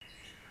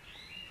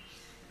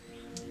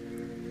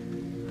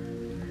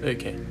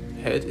Okay,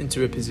 head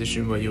into a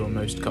position where you are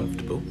most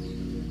comfortable.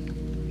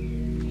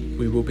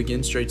 We will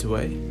begin straight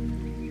away.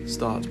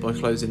 Start by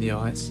closing the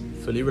eyes,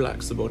 fully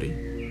relax the body.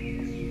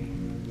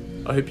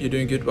 I hope you're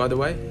doing good, by the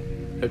way.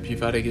 Hope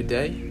you've had a good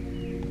day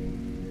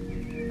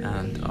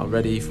and are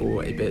ready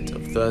for a bit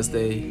of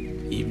Thursday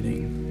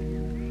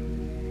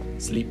evening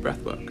sleep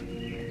breath work.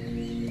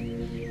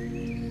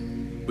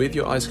 With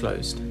your eyes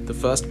closed, the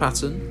first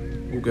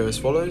pattern will go as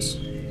follows.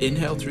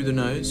 Inhale through the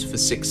nose for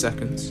 6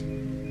 seconds.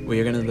 We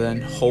are going to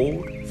then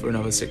hold for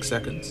another 6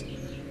 seconds.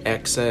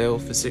 Exhale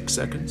for 6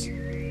 seconds.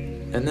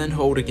 And then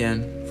hold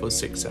again for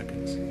 6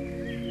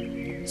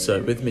 seconds.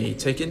 So with me,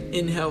 take an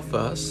inhale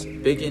first.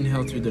 Big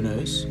inhale through the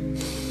nose.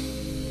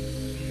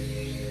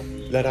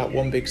 Let out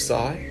one big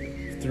sigh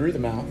through the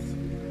mouth.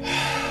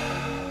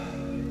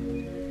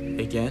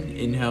 Again,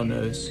 inhale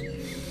nose.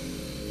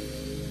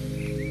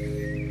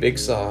 Big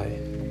sigh.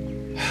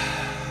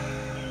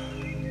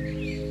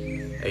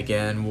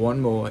 Again, one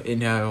more.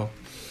 Inhale.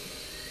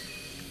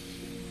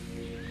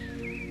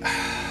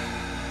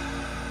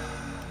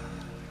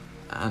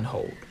 And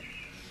hold.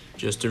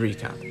 Just to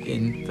recap,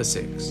 in for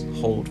 6,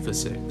 hold for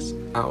 6,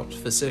 out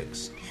for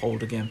 6,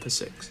 hold again for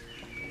 6.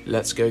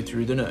 Let's go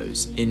through the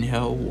nose.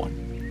 Inhale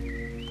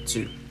 1,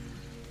 2,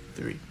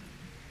 3,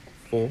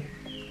 4,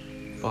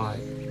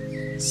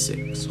 5,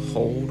 6.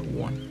 Hold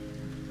 1,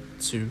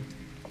 2,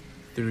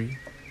 3,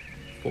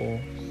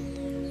 4,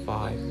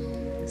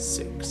 5,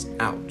 6.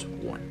 Out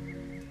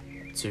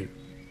 1, 2,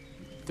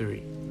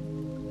 3,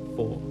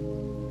 4,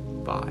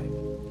 5,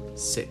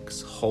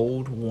 6.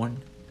 Hold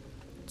 1,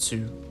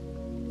 2,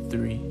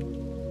 3,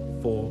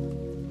 4,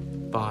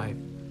 5,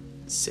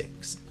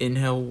 6.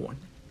 Inhale 1,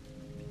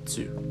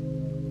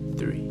 2,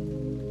 3,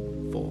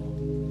 4,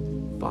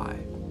 5,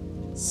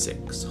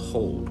 6.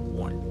 Hold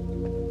 1,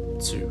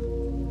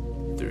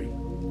 2, 3,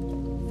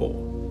 4,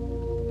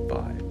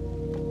 5,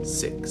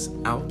 6.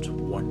 Out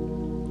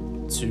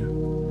 1,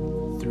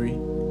 2, 3,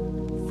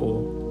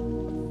 4,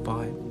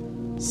 5,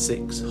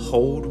 6.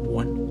 Hold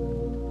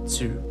 1,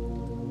 2,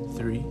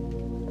 3,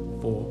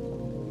 4,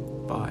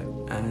 5,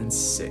 and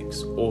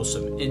 6.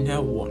 Awesome.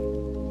 Inhale 1,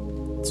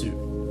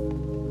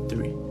 2,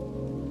 3,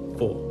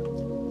 4,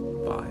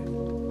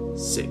 5,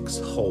 6.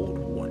 Hold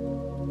 1,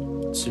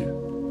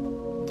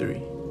 2,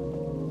 3,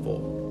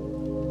 4,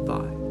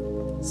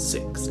 5,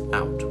 6.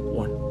 Out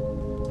 1,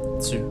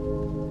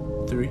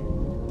 2, 3,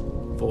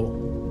 4,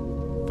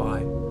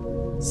 5,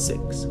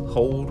 6.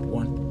 Hold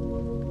 1,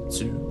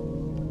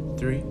 2,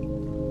 3,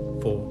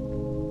 4,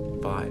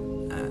 5,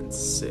 and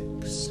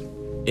 6.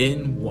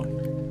 In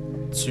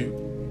 1,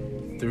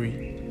 2, 3,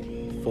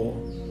 4,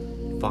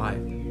 5,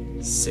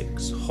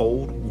 6.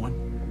 Hold 1,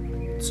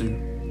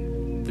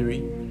 2,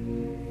 3,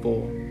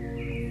 4,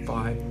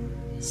 5,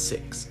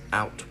 6.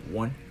 Out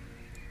 1,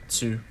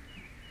 2,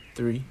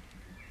 3,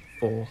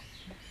 4,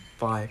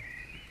 5,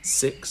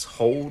 6.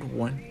 Hold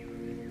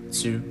 1,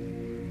 2,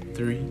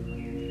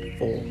 3,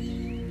 4,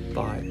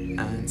 5,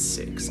 and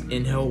 6.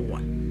 Inhale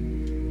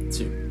 1,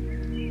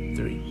 2,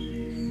 3,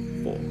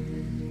 4,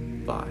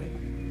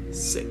 5,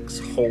 6.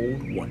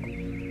 Hold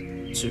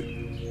 1, 2,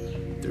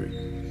 3,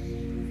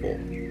 4,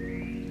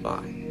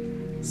 5,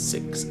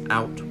 6.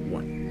 Out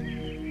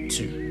 1,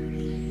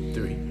 2,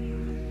 3,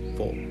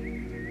 4,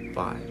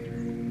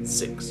 5,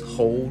 6.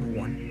 Hold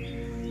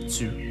 1,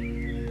 2,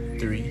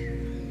 3,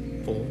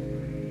 4,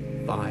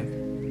 5,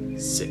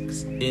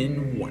 6.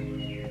 In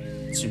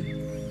 1,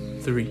 2,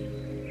 3,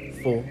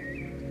 4,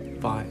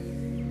 5,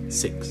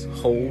 6.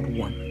 Hold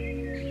 1,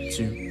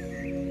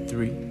 2,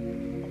 3,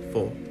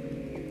 4,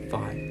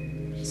 5,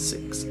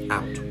 6.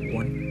 Out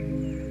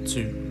 1,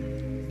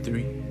 2,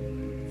 3,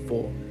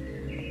 4,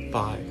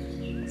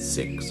 5,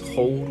 6.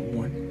 Hold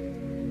 1,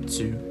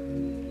 2,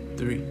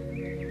 3,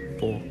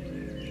 4,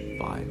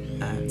 5,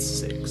 and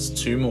 6.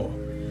 2 more.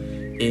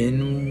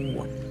 In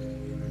 1,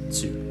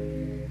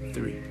 2,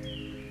 3,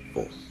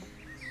 4,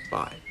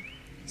 5,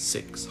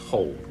 6.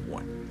 Hold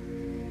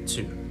 1,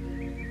 2,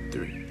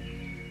 3,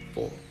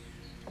 4,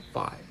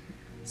 5,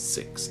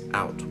 6.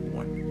 Out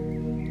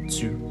 1,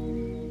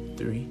 2,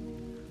 3,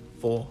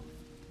 4,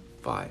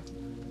 5,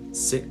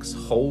 6.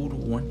 Hold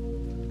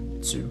 1,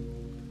 2,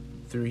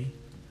 3,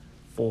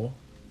 4,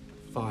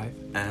 5,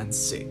 and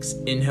 6.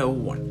 Inhale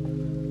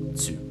 1,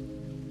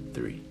 2,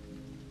 3,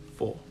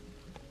 4,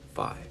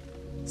 5,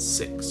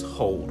 6.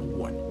 Hold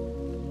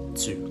 1,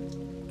 2,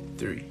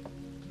 3,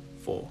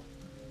 4,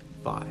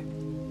 5,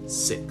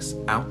 6.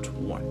 Out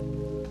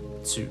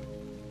 1, 2,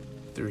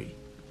 3,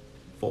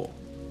 4,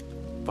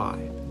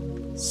 5,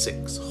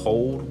 6.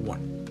 Hold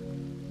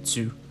 1,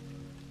 2,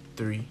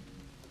 3,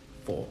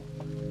 4,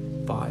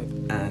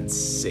 5, and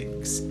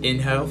 6.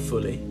 Inhale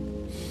fully.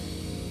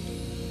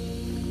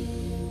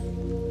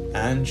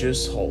 And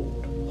just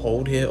hold.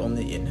 Hold here on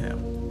the inhale.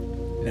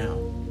 Now,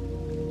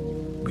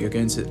 we are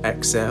going to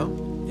exhale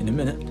in a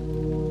minute.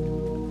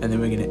 And then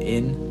we're going to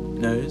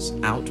in, nose,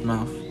 out,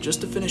 mouth.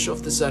 Just to finish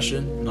off the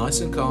session, nice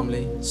and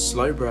calmly,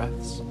 slow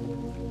breaths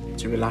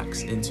to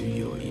relax into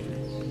your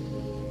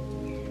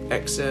evening.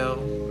 Exhale,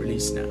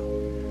 release now.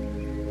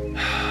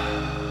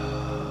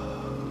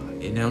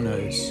 Inhale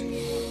nose.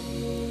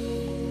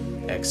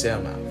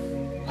 Exhale mouth.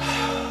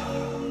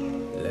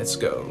 Let's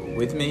go.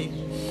 With me.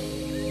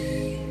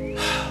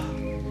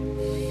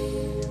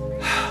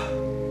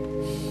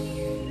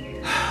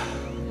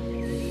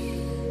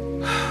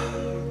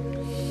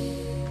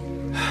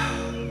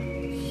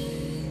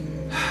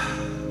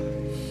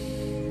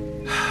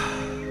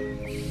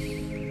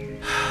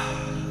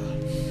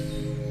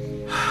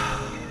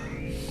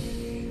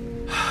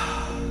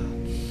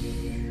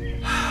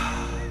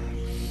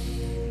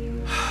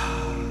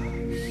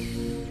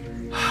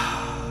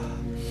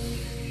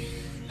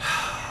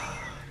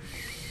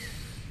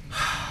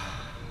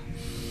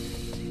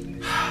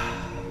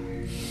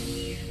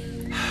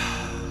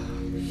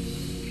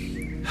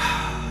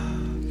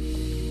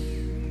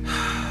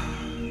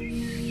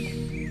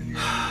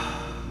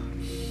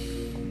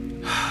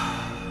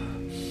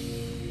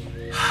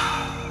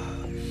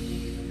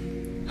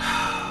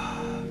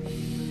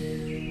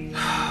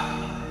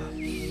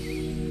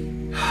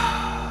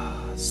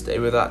 Stay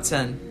with that.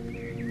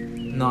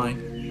 10,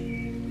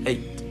 9,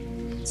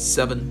 8,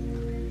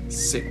 7,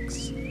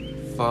 6,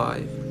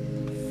 5,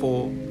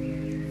 4,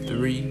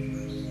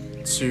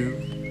 3,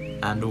 2,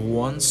 and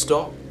 1.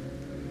 Stop.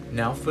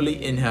 Now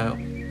fully inhale.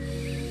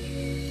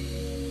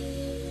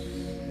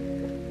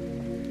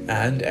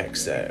 And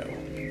exhale.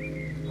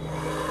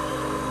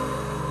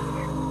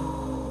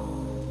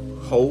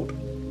 Hold.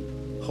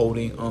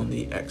 Holding on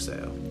the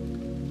exhale.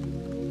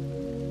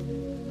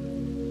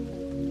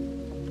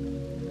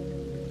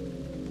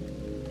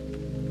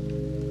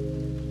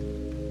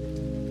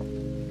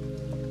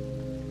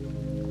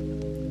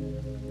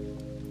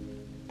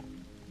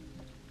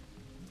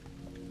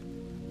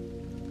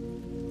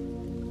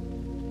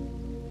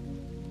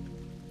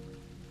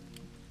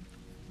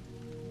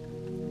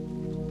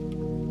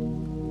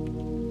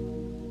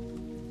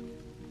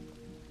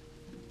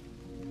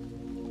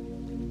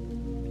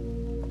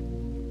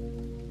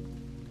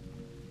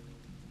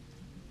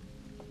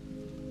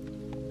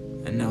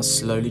 And now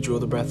slowly draw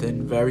the breath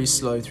in, very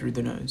slow through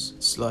the nose.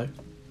 Slow.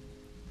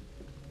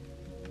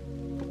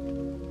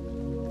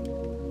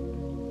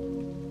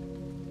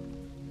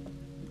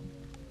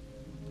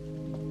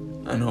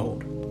 And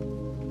hold.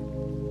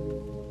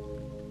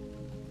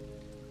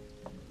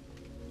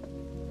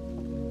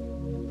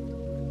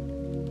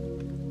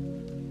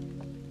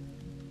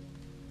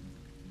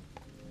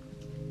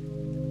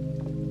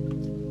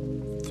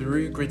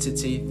 Through gritted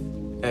teeth,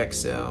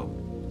 exhale.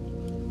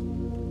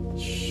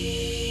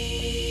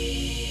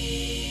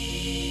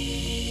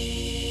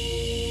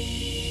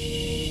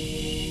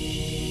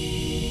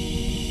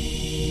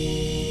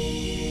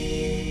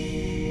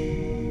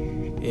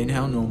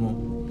 Inhale normal.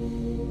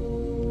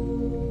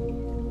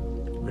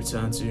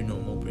 Return to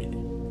normal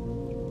breathing.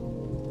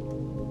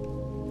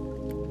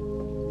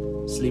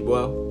 Sleep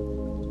well,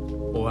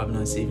 or have a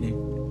nice evening,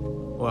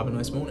 or have a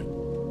nice morning,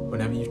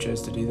 whenever you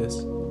chose to do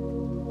this.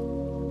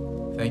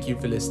 Thank you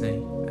for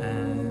listening,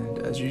 and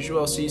as usual,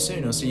 I'll see you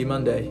soon. I'll see you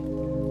Monday.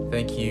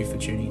 Thank you for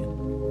tuning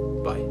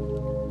in. Bye.